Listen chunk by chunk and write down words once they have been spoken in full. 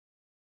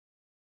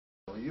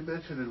you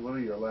mentioned in one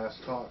of your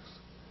last talks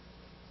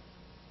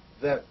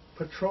that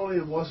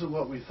petroleum wasn't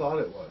what we thought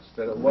it was,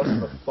 that it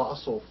wasn't a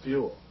fossil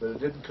fuel, that it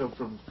didn't come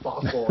from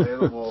fossil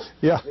animals.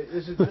 Yeah.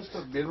 Is it just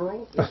a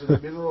mineral? Is it a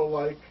mineral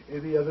like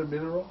any other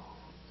mineral?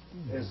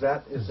 Is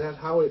that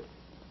how it,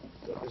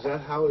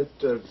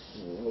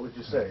 what would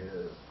you say?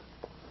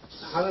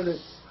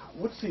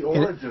 What's the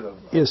origin of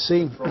you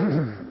see,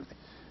 petroleum?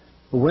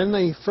 when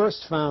they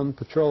first found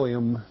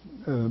petroleum,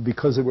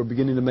 because they were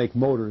beginning to make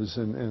motors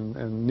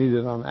and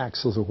needed on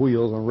axles or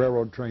wheels on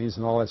railroad trains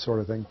and all that sort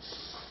of thing,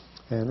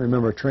 and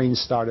remember, trains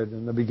started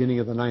in the beginning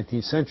of the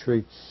 19th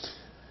century,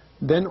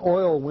 then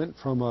oil went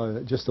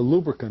from just a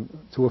lubricant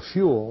to a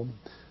fuel,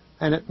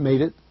 and it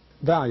made it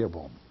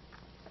valuable.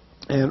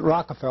 And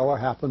Rockefeller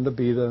happened to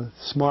be the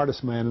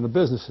smartest man in the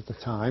business at the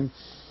time,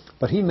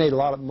 but he made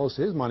most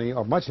of his money,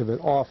 or much of it,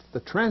 off the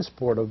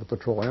transport of the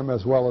petroleum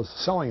as well as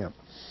selling it.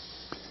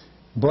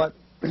 But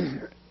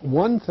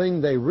one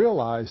thing they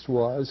realized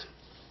was,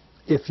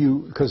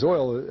 because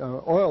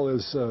oil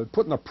is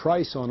putting a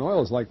price on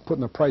oil is like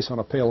putting a price on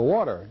a pail of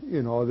water.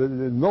 You know,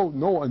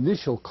 no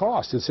initial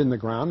cost. It's in the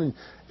ground,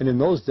 and in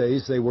those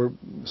days they were,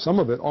 some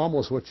of it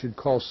almost what you'd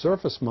call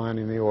surface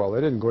mining the oil. They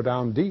didn't go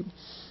down deep.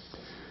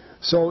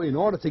 So in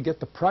order to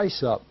get the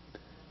price up,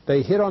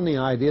 they hit on the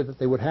idea that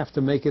they would have to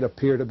make it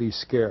appear to be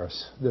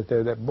scarce.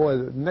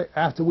 That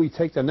after we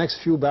take the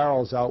next few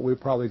barrels out, we're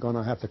probably going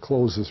to have to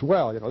close as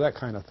well. You know, that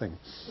kind of thing.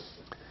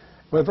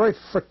 But a very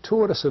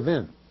fortuitous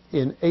event.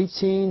 In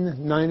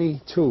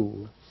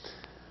 1892,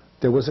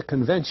 there was a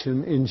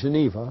convention in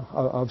Geneva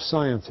of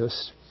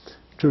scientists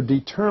to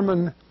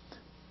determine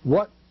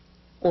what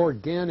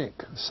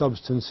organic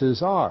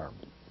substances are.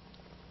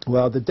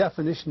 Well, the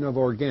definition of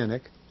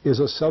organic is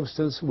a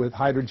substance with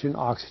hydrogen,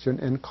 oxygen,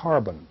 and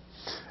carbon.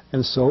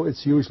 And so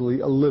it's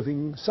usually a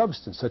living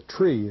substance, a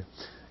tree.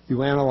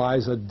 You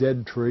analyze a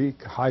dead tree,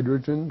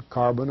 hydrogen,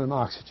 carbon, and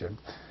oxygen,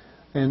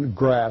 and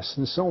grass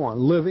and so on,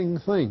 living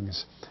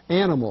things.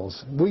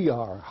 Animals, we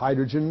are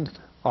hydrogen,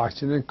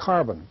 oxygen, and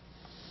carbon.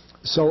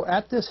 So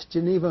at this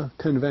Geneva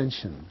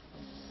Convention,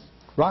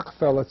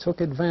 Rockefeller took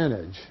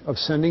advantage of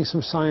sending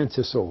some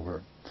scientists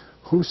over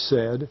who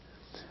said,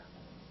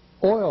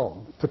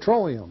 oil,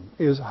 petroleum,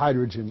 is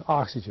hydrogen,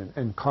 oxygen,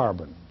 and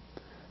carbon.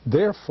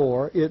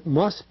 Therefore, it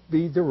must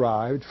be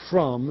derived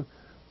from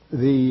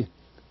the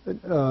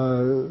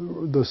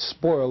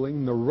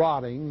spoiling, the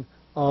rotting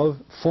of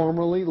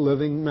formerly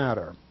living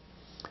matter.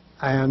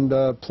 And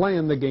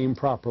playing the game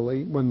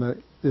properly, when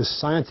this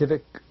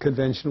scientific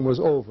convention was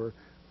over,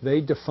 they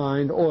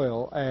defined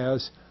oil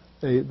as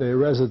the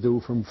residue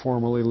from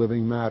formerly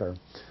living matter.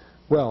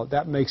 Well,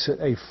 that makes it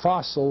a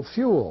fossil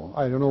fuel.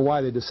 I don't know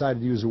why they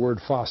decided to use the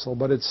word fossil,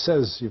 but it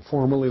says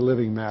formerly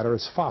living matter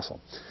is fossil.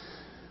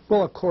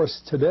 Well, of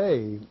course,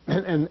 today,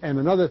 and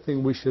another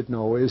thing we should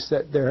know is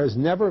that there has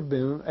never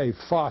been a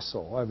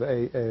fossil,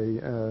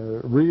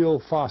 a real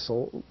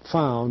fossil,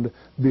 found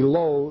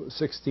below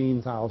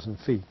 16,000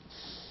 feet.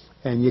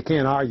 And you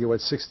can't argue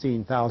at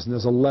 16,000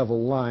 there's a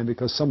level line,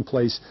 because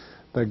someplace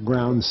the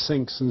ground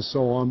sinks and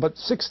so on. But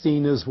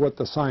 16 is what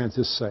the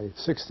scientists say,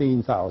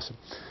 16,000.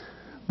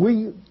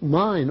 We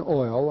mine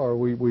oil, or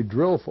we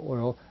drill for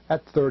oil,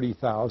 at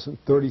 30,000,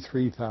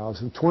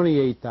 33,000,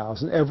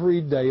 28,000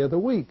 every day of the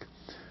week.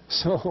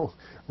 So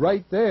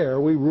right there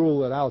we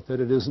rule it out that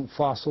it isn't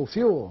fossil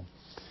fuel.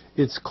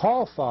 It's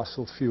called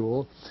fossil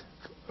fuel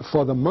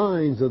for the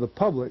minds of the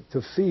public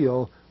to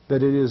feel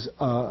that it is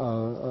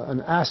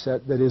an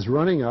asset that is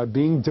running out,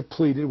 being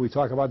depleted. We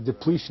talk about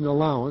depletion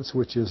allowance,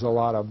 which is a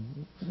lot of,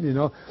 you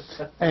know.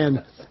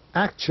 And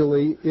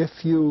actually,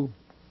 if you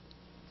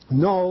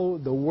know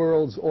the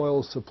world's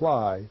oil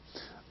supply,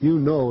 you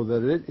know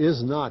that it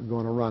is not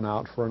going to run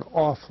out for an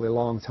awfully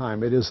long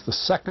time. It is the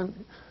second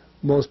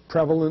most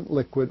prevalent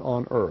liquid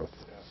on Earth.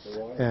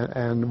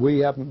 And we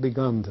haven't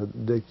begun to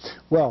dig.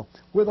 Well,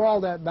 with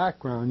all that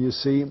background, you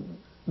see,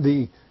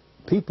 the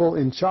people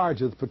in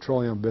charge of the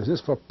petroleum business,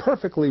 for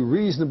perfectly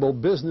reasonable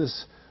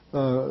business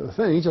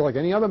things, like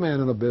any other man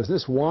in the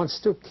business,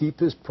 wants to keep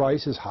his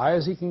price as high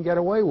as he can get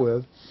away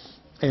with.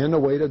 And the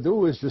way to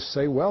do is just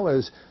say, well,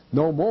 there's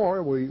no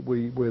more.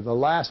 The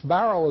last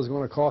barrel is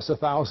going to cost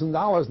 $1,000,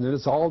 and then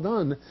it's all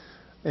done.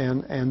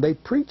 And they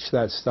preach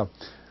that stuff.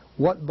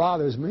 What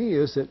bothers me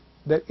is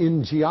that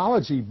in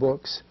geology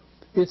books,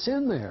 it's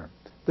in there.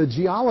 The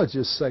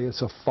geologists say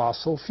it's a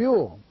fossil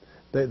fuel.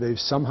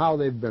 Somehow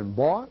they've been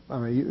bought. I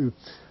mean,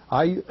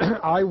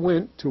 I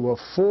went to a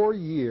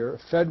 4-year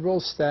federal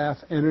staff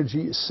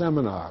energy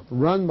seminar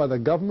run by the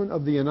government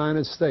of the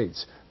United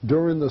States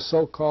during the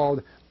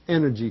so-called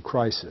energy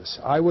crisis.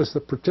 I was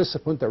the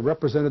participant that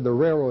represented the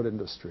railroad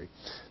industry.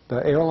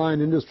 The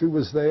airline industry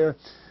was there.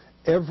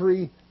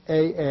 Every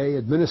AA,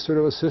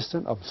 administrative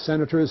assistant of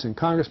senators and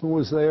congressmen,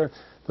 was there.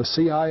 The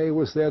CIA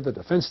was there, the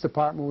Defense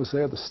Department was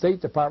there, the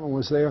State Department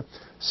was there.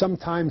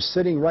 Sometimes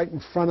sitting right in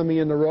front of me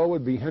in the row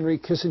would be Henry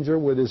Kissinger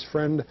with his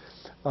friend,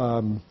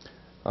 the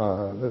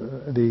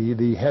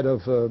head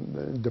of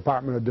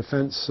Department of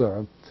Defense,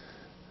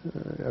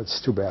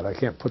 it's too bad I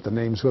can't put the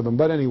names with them.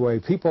 But anyway,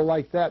 people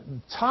like that,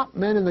 top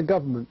men in the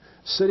government,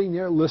 sitting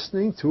there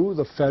listening to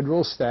the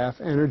Federal Staff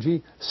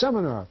Energy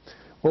Seminar.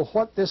 Well,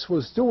 what this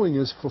was doing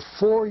is for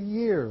 4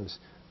 years,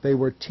 they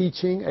were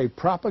teaching a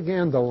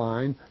propaganda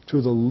line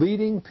to the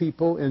leading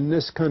people in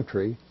this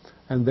country,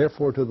 and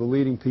therefore to the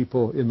leading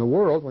people in the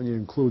world, when you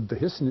include the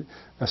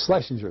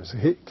Schlesingers,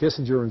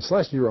 Kissinger and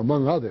Schlesinger,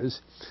 among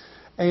others.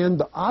 And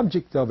the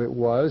object of it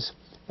was,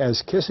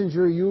 as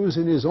Kissinger used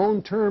in his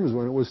own terms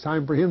when it was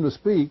time for him to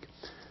speak,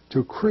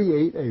 to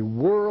create a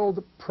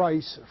world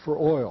price for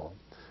oil.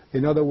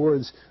 In other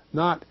words,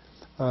 not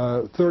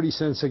 30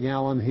 cents a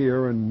gallon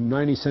here and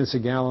 90 cents a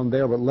gallon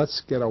there, but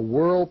let's get a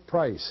world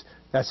price.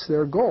 That's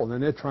their goal,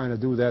 and they're trying to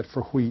do that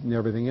for wheat and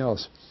everything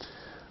else.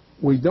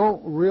 We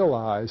don't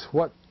realize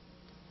what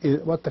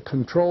the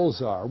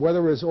controls are,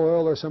 whether it's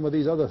oil or some of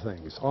these other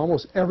things.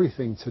 Almost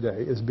everything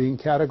today is being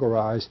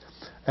categorized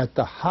at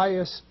the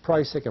highest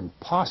price they can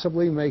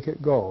possibly make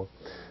it go.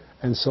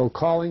 And so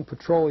calling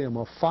petroleum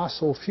a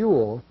fossil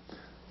fuel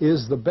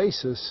is the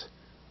basis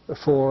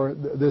for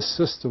this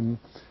system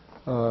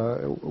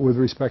with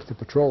respect to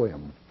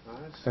petroleum.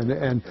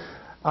 And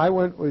I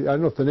don't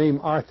know if the name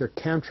Arthur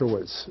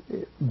Kantrowitz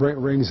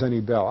rings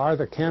any bell.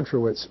 Arthur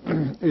Kantrowitz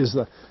is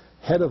the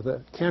head of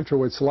the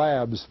Kantrowitz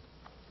Labs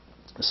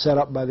set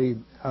up by the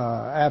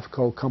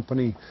Avco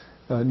company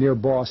near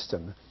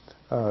Boston,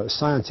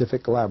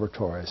 scientific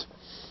laboratories.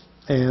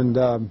 And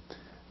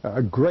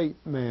a great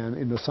man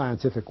in the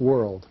scientific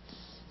world.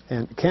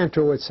 And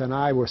Kantrowitz and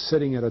I were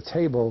sitting at a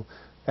table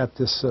at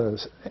this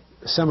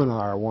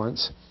seminar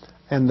once,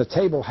 and the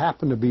table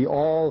happened to be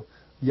all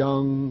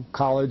young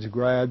college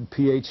grad,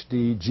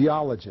 PhD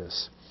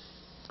geologists.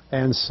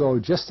 And so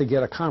just to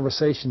get a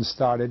conversation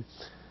started,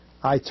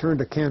 I turned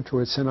to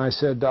Kantrowitz and I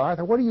said,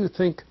 Arthur, what do you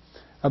think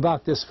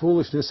about this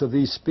foolishness of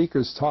these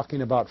speakers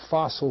talking about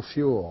fossil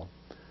fuel?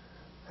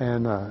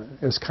 And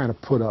it was kind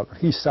of put up.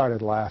 He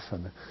started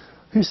laughing.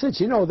 He said,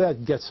 you know,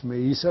 that gets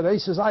me. He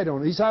says, I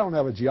don't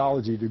have a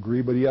geology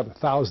degree, but he had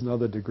 1,000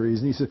 other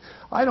degrees. And he said,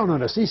 I don't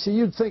understand. He said,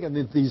 you'd think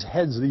that these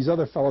heads, these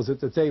other fellows at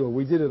the table,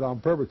 we did it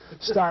on purpose,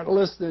 start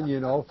listening, you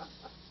know.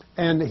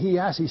 And he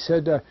asked, he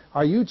said,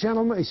 are you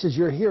gentlemen, he says,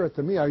 you're here at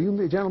the meeting, are you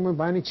gentlemen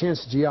by any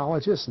chance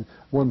geologists? And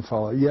one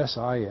fellow, yes,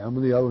 I am.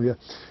 And the other, yeah.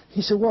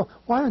 He said, well,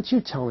 why don't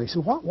you tell me? He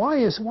said, why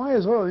is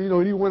oil, you know,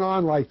 and he went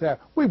on like that.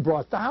 We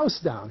brought the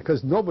house down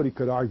because nobody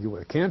could argue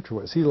with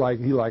Kantrowitz. He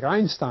like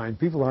Einstein.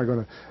 People aren't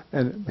going to,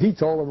 and he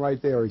told him right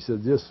there, he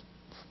said, just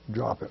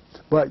drop it.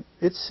 But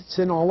it's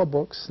in all the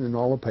books and in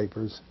all the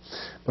papers.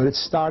 But it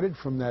started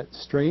from that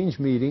strange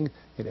meeting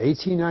in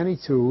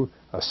 1892,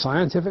 a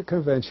scientific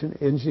convention.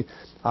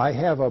 I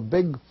have a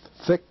big,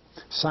 thick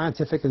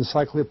scientific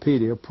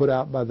encyclopedia put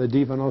out by the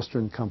Van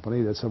Oosteren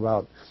Company that's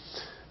about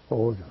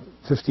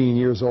 15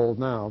 years old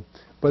now,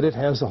 but it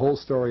has the whole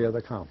story of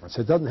the conference.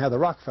 It doesn't have the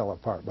Rockefeller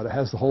part, but it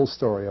has the whole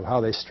story of how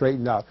they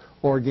straightened out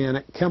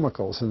organic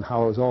chemicals and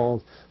how it was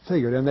all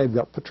figured, and they've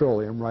got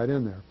petroleum right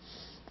in there.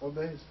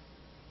 Amazing.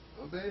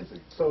 Amazing.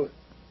 So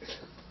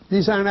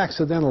these aren't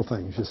accidental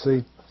things, you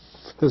see.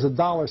 There's a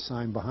dollar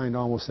sign behind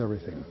almost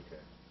everything.